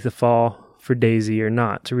 to take the fall for Daisy or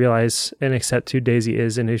not, to realize and accept who Daisy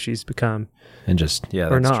is and who she's become. And just,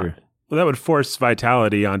 or that's not. true. Well, that would force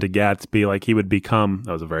vitality onto Gatsby. Like he would become,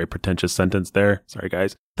 that was a very pretentious sentence there. Sorry,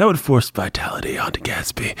 guys. That would force vitality onto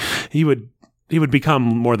Gatsby. He would become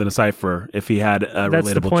more than a cipher if he had a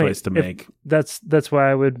relatable choice to make. That's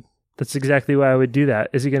exactly why I would do that.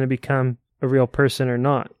 Is he going to become a real person or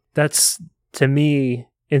not? That's, to me,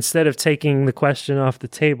 instead of taking the question off the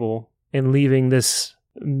table and leaving this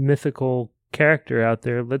mythical character out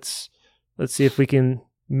there, let's see if we can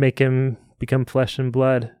make him become flesh and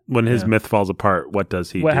blood. When his myth falls apart, what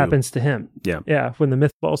does he do? What happens to him? Yeah. Yeah. When the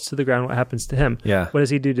myth falls to the ground, what happens to him? Yeah. What does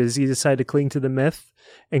he do? Does he decide to cling to the myth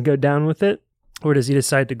and go down with it? Or does he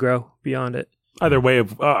decide to grow beyond it? Either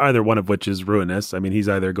one of which is ruinous. I mean, he's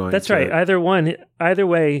either going That's right. Either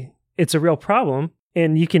way, it's a real problem,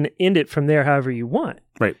 and you can end it from there however you want.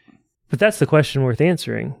 Right. But that's the question worth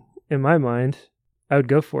answering. In my mind, I would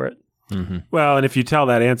go for it. Mm-hmm. Well, and if you tell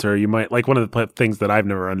that answer, you might, like, one of the things that I've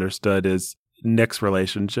never understood is Nick's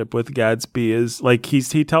relationship with Gatsby is, like, he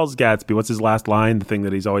tells Gatsby, what's his last line? The thing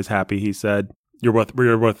that he's always happy, he said, you're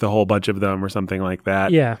worth a whole bunch of them or something like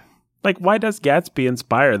that. Yeah. Like, why does Gatsby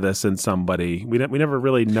inspire this in somebody? We never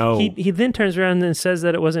really know. He then turns around and says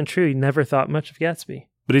that it wasn't true. He never thought much of Gatsby.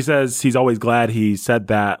 But he says he's always glad he said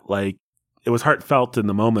that. Like, it was heartfelt in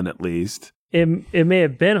the moment, at least. It may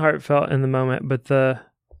have been heartfelt in the moment,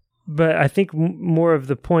 but I think more of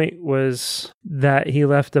the point was that he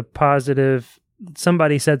left a positive.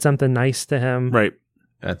 Somebody said something nice to him, right,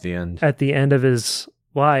 at the end of his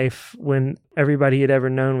life, when everybody he'd ever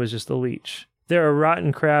known was just a leech. They're a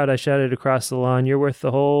rotten crowd, I shouted across the lawn. You're worth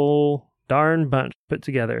the whole darn bunch put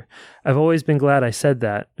together. I've always been glad I said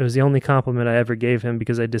that. It was the only compliment I ever gave him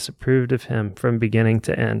because I disapproved of him from beginning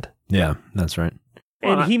to end. Yeah, that's right.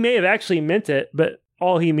 And he may have actually meant it, but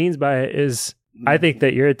all he means by it is, I think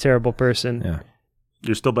that you're a terrible person. Yeah.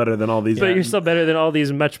 You're still better than all these. But you're still better than all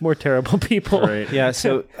these much more terrible people. Right. Yeah,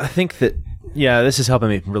 so I think that, this is helping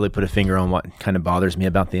me really put a finger on what kind of bothers me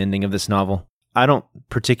about the ending of this novel. I don't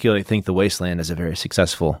particularly think The Wasteland is a very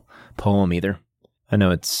successful poem either. I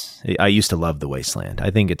know I used to love The Wasteland. I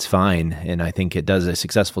think it's fine, and I think it does a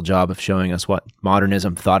successful job of showing us what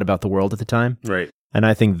modernism thought about the world at the time. Right. And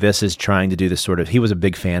I think this is trying to do this sort of, he was a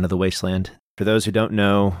big fan of The Wasteland. For those who don't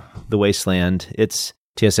know The Wasteland, it's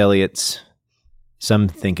T.S. Eliot's, some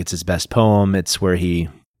think it's his best poem. It's where he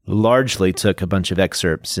largely took a bunch of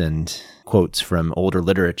excerpts and quotes from older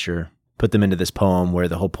literature, put them into this poem where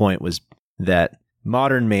the whole point was that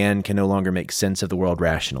modern man can no longer make sense of the world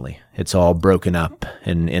rationally. It's all broken up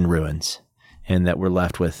and in ruins. And that we're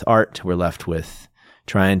left with art, we're left with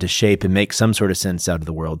trying to shape and make some sort of sense out of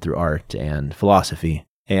the world through art and philosophy.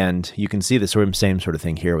 And you can see the same sort of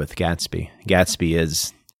thing here with Gatsby. Gatsby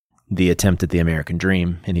is the attempt at the American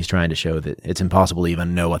dream, and he's trying to show that it's impossible to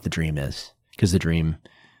even know what the dream is, because the dream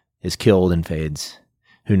is killed and fades.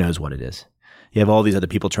 Who knows what it is? You have all these other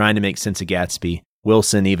people trying to make sense of Gatsby.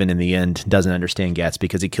 Wilson, even in the end, doesn't understand Gatsby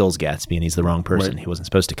because he kills Gatsby, and he's the wrong person. Right. He wasn't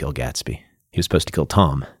supposed to kill Gatsby. He was supposed to kill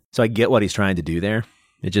Tom. So I get what he's trying to do there.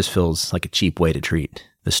 It just feels like a cheap way to treat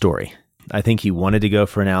the story. I think he wanted to go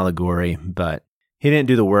for an allegory, but he didn't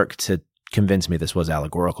do the work to convince me this was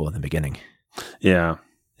allegorical in the beginning. Yeah.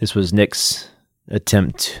 This was Nick's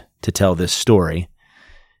attempt to tell this story.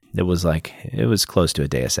 It was close to a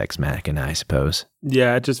Deus Ex Machina, I suppose.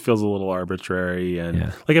 Yeah, it just feels a little arbitrary.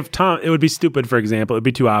 And like if Tom, it would be stupid, for example, it would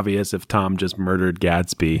be too obvious if Tom just murdered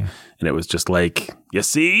Gatsby and it was just like, you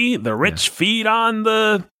see, the rich feed on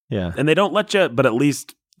the... Yeah. And they don't let you, but at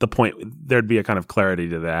least the point, there'd be a kind of clarity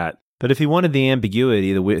to that. But if you wanted the ambiguity,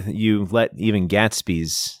 you let even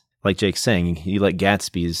Gatsby's, like Jake's saying, you let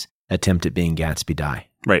Gatsby's attempt at being Gatsby die.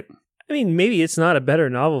 Right. I mean, maybe it's not a better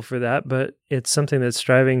novel for that, but it's something that's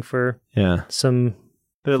striving for some...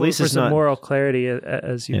 But at least it's some moral clarity,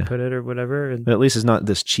 as you put it, or whatever. But at least it's not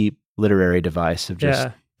this cheap literary device of just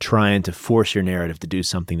trying to force your narrative to do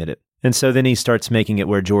something that it... And so then he starts making it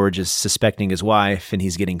where George is suspecting his wife and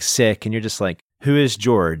he's getting sick. And you're just like, who is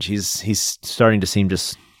George? He's starting to seem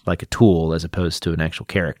just like a tool as opposed to an actual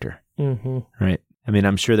character. Mm-hmm. Right? I mean,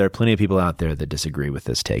 I'm sure there are plenty of people out there that disagree with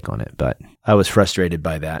this take on it, but I was frustrated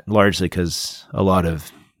by that, largely because a lot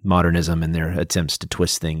of modernism and their attempts to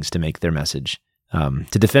twist things to make their message, to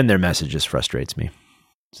defend their message just frustrates me.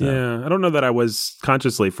 So. Yeah, I don't know that I was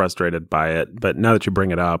consciously frustrated by it, but now that you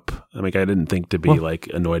bring it up, I mean, I didn't think to be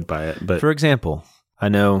annoyed by it. But for example, I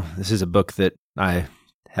know this is a book that I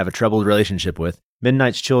have a troubled relationship with.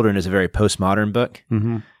 Midnight's Children is a very postmodern book,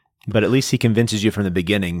 but at least he convinces you from the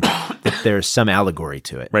beginning that there's some allegory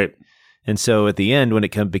to it. Right. And so at the end, when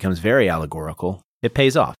it becomes very allegorical, it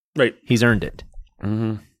pays off. Right. He's earned it.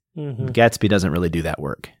 Gatsby doesn't really do that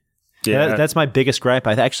work. Yeah, that's my biggest gripe.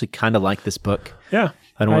 I actually kind of like this book. Yeah.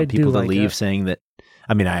 I don't want people to leave saying that.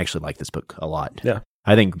 I mean, I actually like this book a lot. Yeah.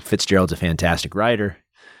 I think Fitzgerald's a fantastic writer.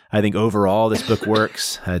 I think overall this book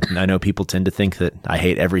works. I know people tend to think that I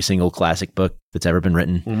hate every single classic book that's ever been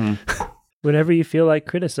written. Whenever you feel like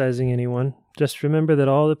criticizing anyone, just remember that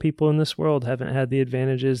all the people in this world haven't had the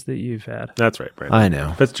advantages that you've had. That's right, Brandon. I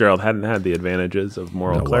know. Fitzgerald hadn't had the advantages of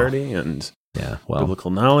moral clarity and biblical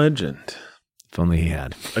knowledge and... If only he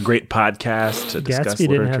had. A great podcast to discuss Gatsby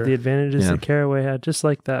didn't have the advantages that Carraway had, just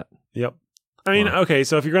like that. Yep. I mean, okay,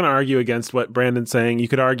 so if you're going to argue against what Brandon's saying, you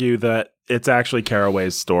could argue that it's actually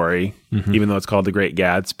Carraway's story, even though it's called The Great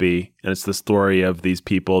Gatsby, and it's the story of these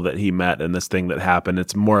people that he met and this thing that happened.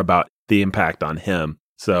 It's more about the impact on him.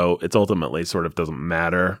 So it's ultimately sort of doesn't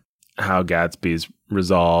matter how Gatsby's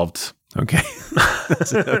resolved. Okay.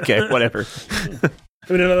 Okay, whatever.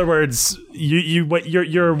 I mean, in other words,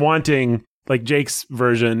 you're wanting... Like Jake's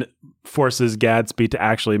version forces Gatsby to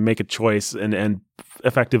actually make a choice and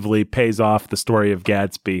effectively pays off the story of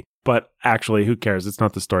Gatsby. But actually, who cares? It's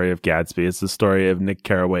not the story of Gatsby. It's the story of Nick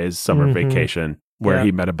Carraway's summer vacation, where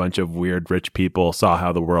he met a bunch of weird rich people, saw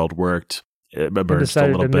how the world worked, emerged a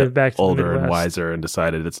little bit older and wiser, and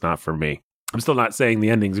decided it's not for me. I'm still not saying the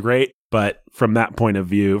ending's great, but from that point of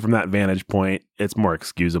view, from that vantage point, it's more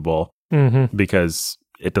excusable because...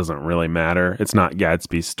 It doesn't really matter. It's not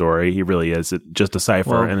Gatsby's story. He really is just a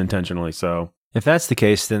cipher, and intentionally so. If that's the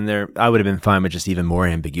case, then I would have been fine with just even more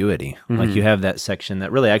ambiguity. Like you have that section,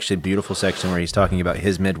 that really actually beautiful section where he's talking about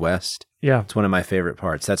his Midwest. Yeah. It's one of my favorite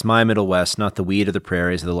parts. That's my Middle West, not the weed or the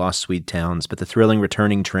prairies or the lost Swede towns, but the thrilling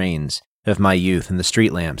returning trains of my youth and the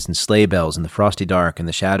street lamps and sleigh bells in the frosty dark and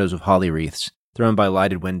the shadows of holly wreaths thrown by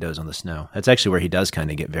lighted windows on the snow. That's actually where he does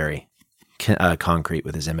kind of get very concrete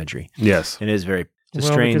with his imagery. Yes. It is very...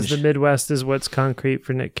 because the Midwest is what's concrete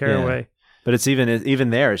for Nick Carraway. Yeah. But it's even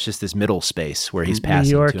there, it's just this middle space where he's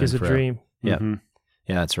passing. New York to is a dream. Yeah.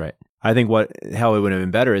 Yeah, that's right. I think how it would have been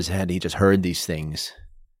better is had he just heard these things,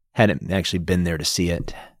 hadn't actually been there to see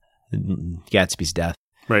it. Gatsby's death.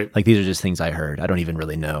 Right. Like these are just things I heard. I don't even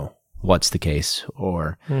really know what's the case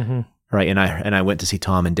or right. And I went to see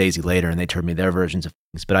Tom and Daisy later and they told me their versions of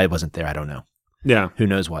things, but I wasn't there. I don't know. Yeah. Who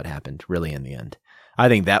knows what happened really in the end. I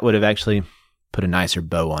think that would have actually put a nicer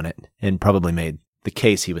bow on it and probably made the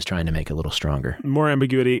case he was trying to make a little stronger. More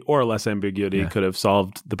ambiguity or less ambiguity could have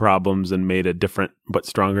solved the problems and made a different but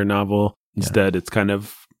stronger novel. Instead, it's kind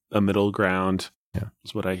of a middle ground. Yeah.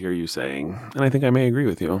 Is what I hear you saying. And I think I may agree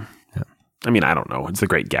with you. Yeah. I mean, I don't know. It's The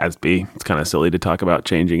Great Gatsby. It's kind of silly to talk about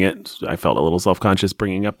changing it. I felt a little self-conscious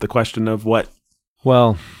bringing up the question of what.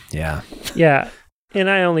 Well, yeah. Yeah. And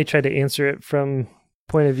I only tried to answer it from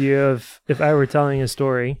point of view of if I were telling a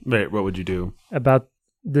story. Right, what would you do? About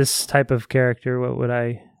this type of character, what would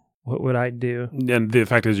I do? And the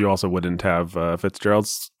fact is, you also wouldn't have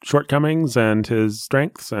Fitzgerald's shortcomings and his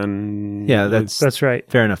strengths, and Yeah, that's right.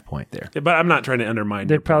 fair enough point there. But I'm not trying to undermine.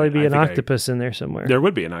 There'd your probably point. be an octopus in there somewhere. There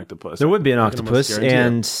would be an octopus. There would be an I can almost octopus, guarantee it.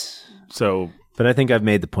 and So, but I think I've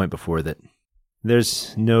made the point before that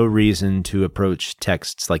there's no reason to approach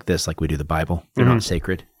texts like this like we do the Bible. They're not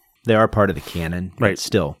sacred. They are part of the canon, but Right.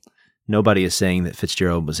 still, nobody is saying that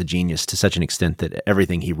Fitzgerald was a genius to such an extent that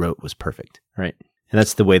everything he wrote was perfect, right? And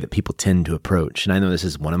that's the way that people tend to approach. And I know this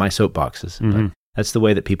is one of my soapboxes, but that's the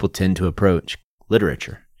way that people tend to approach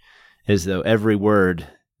literature, as though every word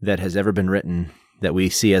that has ever been written that we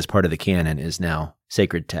see as part of the canon is now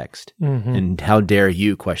sacred text. And how dare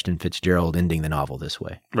you question Fitzgerald ending the novel this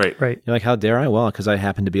way? right. You're like, how dare I? Well, because I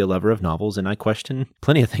happen to be a lover of novels and I question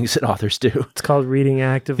plenty of things that authors do. It's called reading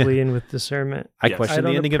actively and with discernment. I Yes. question I the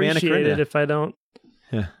don't ending of Anna appreciate it Karenina. if I don't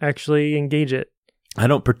Yeah. actually engage it. I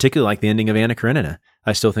don't particularly like the ending of Anna Karenina.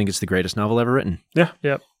 I still think it's the greatest novel ever written. Yeah.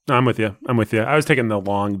 Yep. No, I'm with you. I was taking the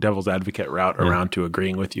long devil's advocate route around to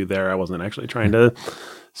agreeing with you there. I wasn't actually trying to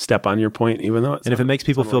step on your point, even though it's And if it makes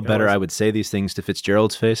people feel like I better, was. I would say these things to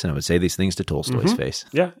Fitzgerald's face, and I would say these things to Tolstoy's face.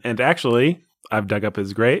 Yeah. And actually, I've dug up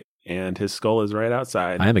his grate, and his skull is right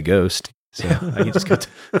outside. I am a ghost, so I can just go.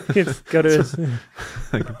 Let's go to his.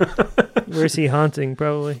 Where's he haunting?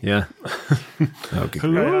 Probably Yeah. Okay.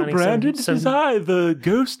 Hello, Right, Brandon. some- It is I, the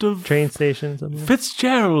ghost of train station. Something.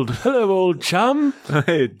 Fitzgerald. Hello, old chum.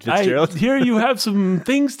 Hey, Fitzgerald. I hear you have some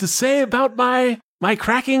things to say about my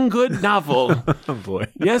cracking good novel. Oh boy.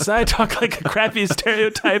 Yes, I talk like a crappy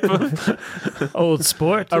stereotype of Old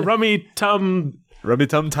sport. a rummy tum Rummy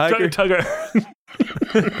Tum Tiger. tugger.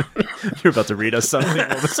 You're about to read us something.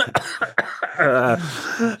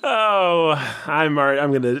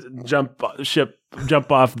 I'm going to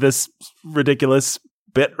jump off this ridiculous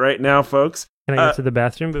bit right now, folks. Can I go to the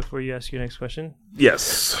bathroom before you ask your next question?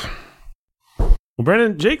 Yes. Well,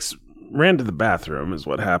 Brandon, Jake's ran to the bathroom is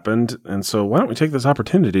what happened. And so why don't we take this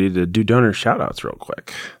opportunity to do donor shout-outs real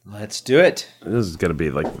quick. Let's do it. This is going to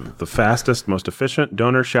be like the fastest, most efficient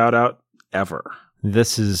donor shout-out ever.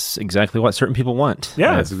 This is exactly what certain people want.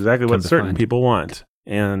 Yeah, I've that's exactly come what to certain find. people want.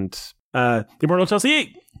 And the Immortal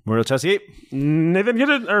Chelsea, Muriel Chelsea. Nathan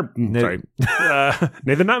Kitchen,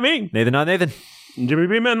 Nathan not me, Nathan, not Nathan. Jimmy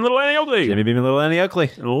Beeman, Little Annie Oakley, Jimmy Beam and Little Annie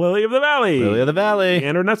Oakley. Lily of the Valley, Lily of the Valley.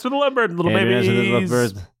 Andrew Ness with the Lovebird, Little Andrew Ness with the Babies,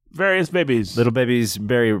 Lovebirds. various babies, Little babies,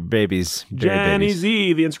 berry babies. Berry Jenny babies.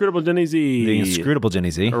 Z, the inscrutable Jenny Z, The inscrutable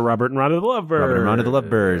Jenny Z. Robert and Rhonda the Lovebirds, Robert and Rhonda the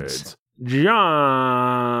Lovebirds.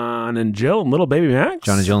 John and Jill and Little Baby Max,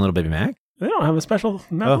 John and Jill and Little Baby Mac. They don't have a special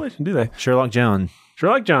appellation, do they? Sherlock John.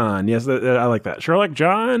 Sherlock John. Yes, I like that. Sherlock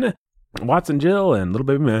John, Watson Jill, and Little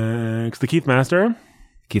Baby Max. The Keith Master.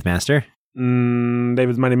 Keith Master.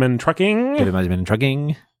 David's Mighty Men Trucking. David Might have been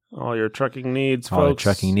trucking. All your trucking needs, All the folks.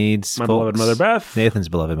 trucking needs. My folks. beloved Mother Beth. Nathan's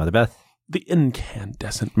beloved Mother Beth. The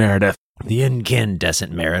incandescent Meredith. The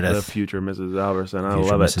incandescent The Meredith. future Mrs. Alberson. I Future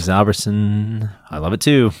love Mrs. Alberson. I love it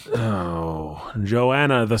too. it. Oh,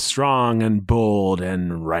 Joanna, the strong and bold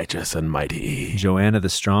and righteous and mighty. Joanna, the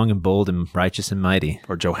strong and bold and righteous and mighty.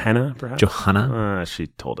 Or Johanna, perhaps? Johanna. She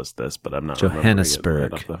told us this, but I'm not Johannesburg.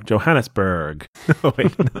 remembering it right off the- Johannesburg. Oh,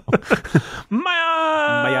 wait, no.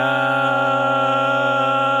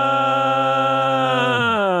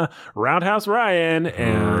 Maya! Roundhouse Ryan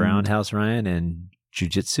and Roundhouse Ryan and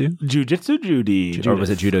Jiu-Jitsu? Jiu-Jitsu Judy. Or was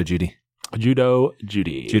it Judo Judy? Judo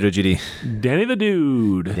Judy. Judo Judy. Danny the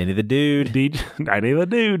Dude. Danny the Dude. Danny the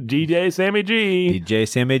Dude. DJ Sammy G. DJ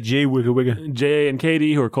Sammy G. Wigga Wigga. Jay and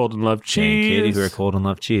Katie, who are cold and love cheese. And Katie, who are cold and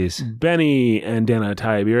love cheese. Benny and Dana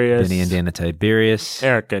Tiberius. Benny and Dana Tiberius.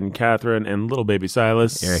 Eric and Catherine and little baby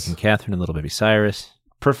Silas. Eric and Catherine and little baby Cyrus.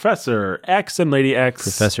 Professor X and Lady X.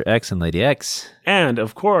 Professor X and Lady X. And,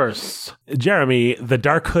 of course, Jeremy, the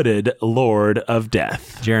dark-hooded Lord of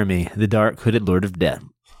Death. Jeremy, the dark hooded Lord of Death.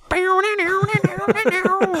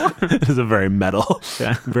 It is a very metal,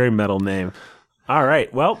 very metal name. All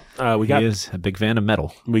right. Well, He is a big fan of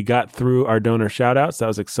metal. we got through our donor shout-outs. That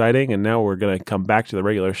was exciting. And now we're going to come back to the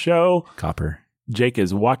regular show. Copper, Jake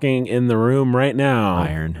is walking in the room right now.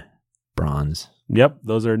 iron, bronze, Yep.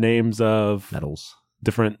 Those are names of metals.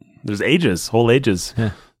 different, there's ages, whole ages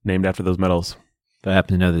Yeah. named after those metals. I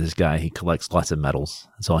happen to know that this guy, he collects lots of metals.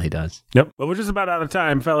 That's all he does. Yep. Well, we're just about out of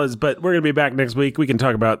time, fellas, but we're going to be back next week. We can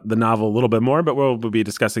talk about the novel a little bit more, but we'll be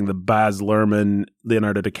discussing the Baz Luhrmann,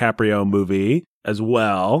 Leonardo DiCaprio movie as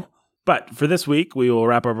well. But for this week, we will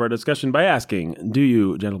wrap up our discussion by asking, do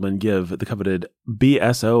you, gentlemen, give the coveted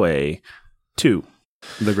BSOA to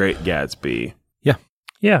The Great Gatsby?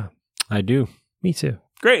 Yeah, I do. me too.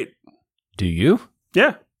 Great. Do you?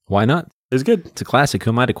 Yeah. Why not? It's good. It's a classic.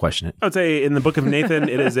 Who am I to question it? I would say in the Book of Nathan,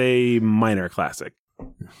 it is a minor classic.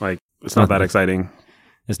 Like, it's not that exciting.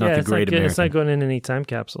 It's not the great American. It's not going in any time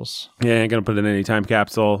capsules. Yeah, ain't going to put it in any time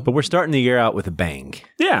capsule. But we're starting the year out with a bang.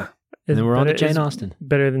 Yeah. And then we're on to Jane It's Austen.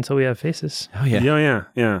 Better than Till We Have Faces. Oh, yeah.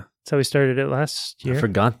 Yeah. That's how we started it last year. I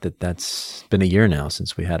forgot that's been a year now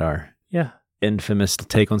since we had our infamous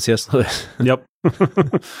take on C.S. Lewis. Yep.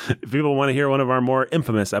 If people want to hear one of our more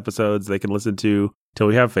infamous episodes, they can listen to Till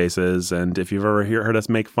We Have Faces. And if you've ever heard us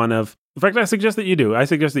make fun of, in fact, I suggest that you do. I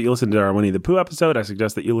suggest that you listen to our Winnie the Pooh episode. I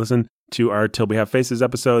suggest that you listen to our Till We Have Faces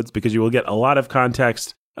episodes, because you will get a lot of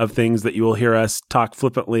context of things that you will hear us talk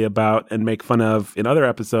flippantly about and make fun of in other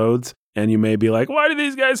episodes. And you may be like, why do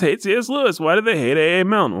these guys hate C.S. Lewis? Why do they hate A.A.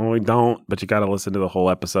 Milne? Well, we don't, but you got to listen to the whole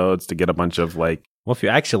episodes to get a bunch of like... Well, if you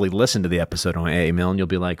actually listen to the episode on A.A. Milne, you'll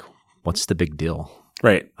be like, what's the big deal?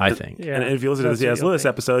 Right. I think. Yeah, and if you listen to the C.S. Lewis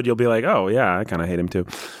episode, you'll be like, oh, yeah, I kind of hate him too.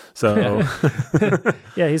 So...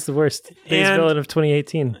 Yeah, he's the worst. He's villain of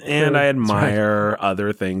 2018. And I admire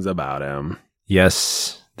other things about him.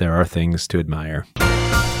 Yes, there are things to admire.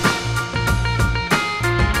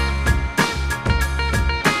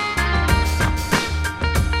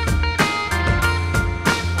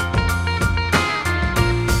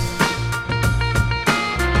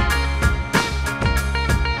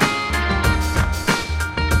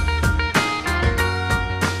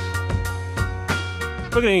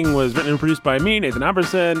 Bookening was written and produced by me, Nathan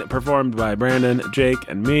Albertson, performed by Brandon, Jake,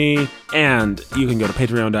 and me. And you can go to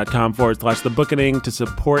patreon.com/thebookening to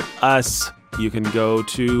support us. You can go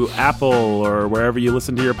to Apple or wherever you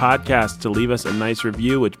listen to your podcast to leave us a nice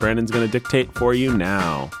review, which Brandon's going to dictate for you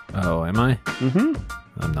now. Oh, am I? Mm-hmm.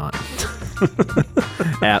 I'm not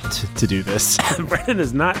apt to do this. Brandon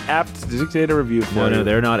is not apt to dictate a review for you. No,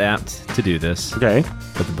 they're not apt to do this. Okay.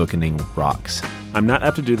 But the Bookening rocks. I'm not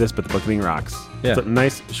apt to do this, but the Bookening rocks. Yeah. It's a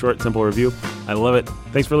nice, short, simple review. I love it.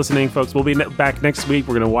 Thanks for listening, folks. We'll be back next week.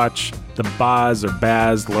 We're going to watch the Baz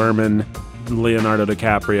Luhrmann, Leonardo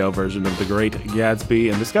DiCaprio version of The Great Gatsby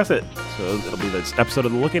and discuss it. So it'll be this episode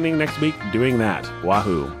of The Bookening next week doing that.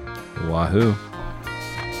 Wahoo. Wahoo.